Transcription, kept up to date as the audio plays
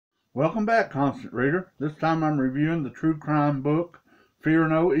Welcome back, Constant Reader. This time I'm reviewing the true crime book, Fear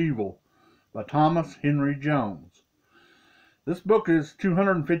No Evil, by Thomas Henry Jones. This book is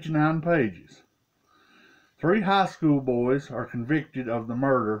 259 pages. 3 high school boys are convicted of the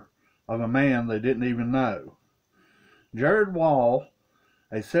murder of a man they didn't even know. Jared Wall,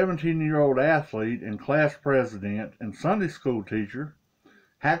 a 17-year-old athlete and class president and Sunday school teacher,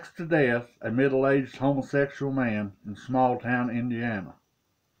 hacks to death a middle-aged homosexual man in small-town Indiana.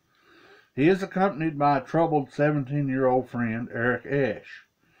 He is accompanied by a troubled 17-year-old friend, Eric Esch,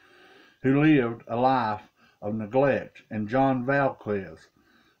 who lived a life of neglect, and John Valquez,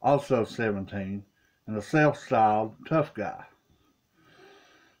 also 17, and a self-styled tough guy.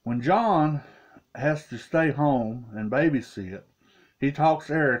 When John has to stay home and babysit, he talks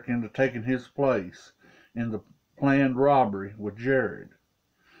Eric into taking his place in the planned robbery with Jared.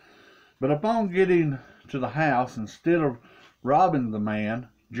 But upon getting to the house, instead of robbing the man,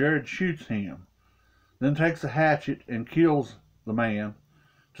 Jared shoots him, then takes a hatchet and kills the man,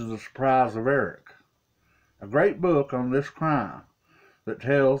 to the surprise of Eric. A great book on this crime that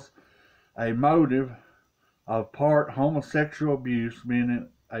tells a motive of part homosexual abuse being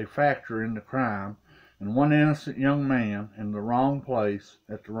a factor in the crime, and one innocent young man in the wrong place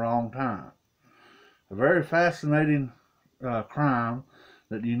at the wrong time. A very fascinating crime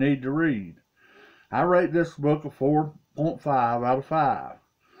that you need to read. I rate this book a 4.5 out of 5.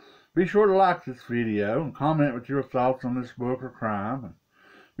 Be sure to like this video and comment with your thoughts on this book or crime. And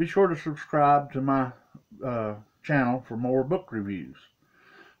be sure to subscribe to my channel for more book reviews.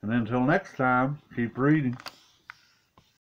 And until next time, keep reading.